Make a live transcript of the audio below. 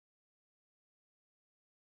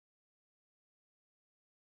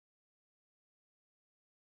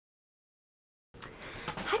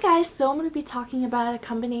guys, so I'm going to be talking about a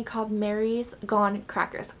company called Mary's Gone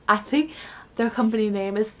Crackers. I think their company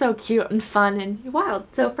name is so cute and fun and wild.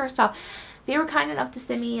 So first off, they were kind enough to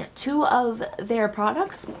send me 2 of their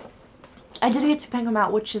products. I did get to pick them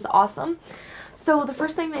out, which is awesome. So the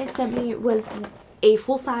first thing they sent me was a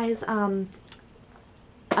full-size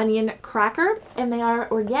onion cracker, and they are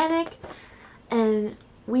organic and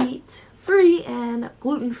wheat free and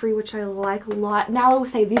gluten-free, which I like a lot. Now I will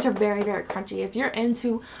say these are very, very crunchy. If you're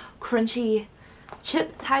into crunchy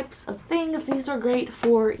chip types of things, these are great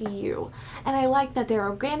for you. And I like that they're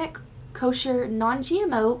organic, kosher,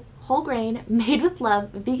 non-GMO, whole grain, made with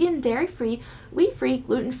love, vegan, dairy-free, wheat-free,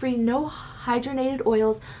 gluten-free, no hydrogenated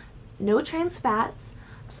oils, no trans fats.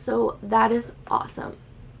 So that is awesome.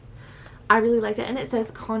 I really like that. And it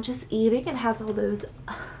says conscious eating and has all those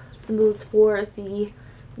symbols for the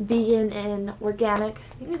vegan and organic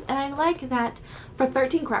things. And I like that for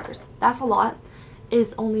 13 crackers, that's a lot,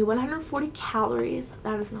 is only 140 calories.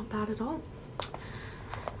 That is not bad at all.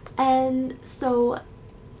 And so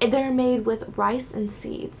they're made with rice and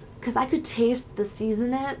seeds, because I could taste the seeds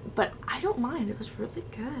in it, but I don't mind. It was really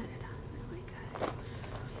good. Really good.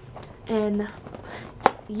 And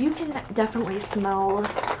you can definitely smell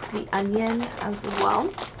the onion as well.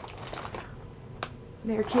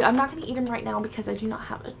 They're cute. I'm not going to eat them right now because I do not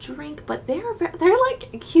have a drink, but they're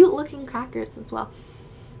like cute looking crackers as well.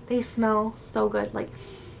 They smell so good. Like,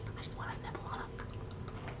 I just want to nibble on them.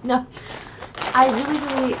 No, I really,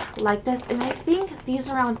 really like this, and I think these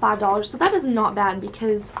are around $5, so that is not bad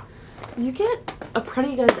because you get a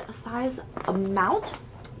pretty good size amount.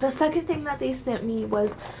 The second thing that they sent me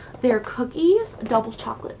was their cookies, double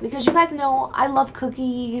chocolate, because you guys know I love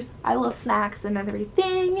cookies, I love snacks and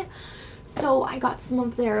everything. So I got some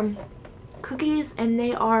of their cookies, and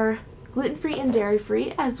they are gluten-free and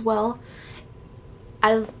dairy-free as well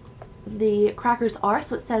as the crackers are.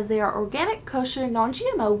 So it says they are organic, kosher,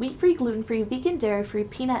 non-GMO, wheat-free, gluten-free, vegan, dairy-free,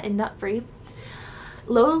 peanut and nut-free,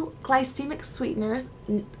 low glycemic sweeteners,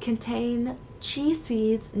 contain chia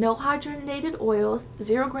seeds, no hydrogenated oils,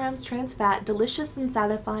 0 grams trans fat, delicious and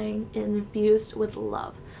satisfying, and infused with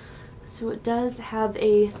love. So it does have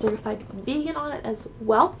a certified vegan on it as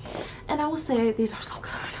well. And I will say these are so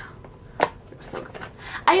good. They're so good.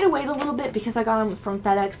 I had to wait a little bit because I got them from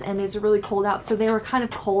FedEx and it's really cold out, so they were kind of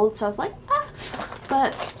cold, so I was like, ah.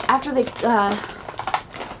 But after they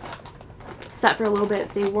set for a little bit,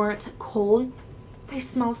 they weren't cold. They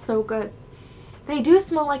smell so good. They do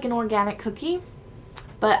smell like an organic cookie,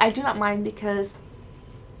 but I do not mind because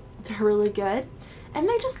they're really good. And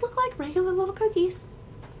they just look like regular little cookies.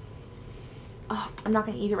 Oh, I'm not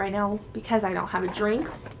going to eat it right now because I don't have a drink,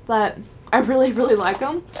 but I really, really like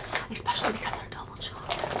them, especially because they're double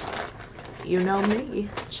chocolate. You know me,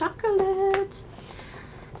 chocolate.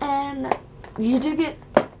 And you do get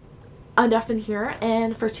enough in here,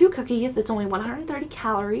 and for 2 cookies, it's only 130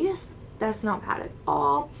 calories. That's not bad at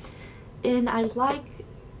all. And I like,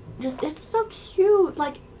 just, it's so cute.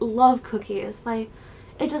 Like, love cookies. Like,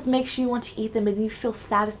 it just makes you want to eat them, and you feel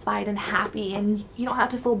satisfied and happy, and you don't have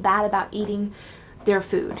to feel bad about eating their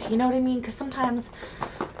food. You know what I mean? Because sometimes,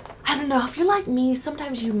 I don't know, if you're like me,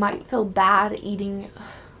 sometimes you might feel bad eating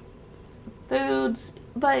foods,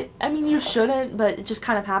 but I mean, you shouldn't, but it just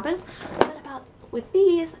kind of happens. But with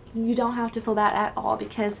these, you don't have to feel bad at all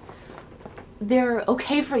because they're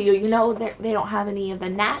okay for you. You know, they don't have any of the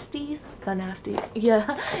nasties,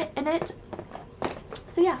 yeah, in it.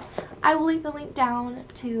 So yeah, I will leave the link down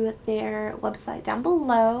to their website down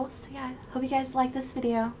below. So yeah, hope you guys like this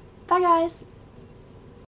video. Bye guys!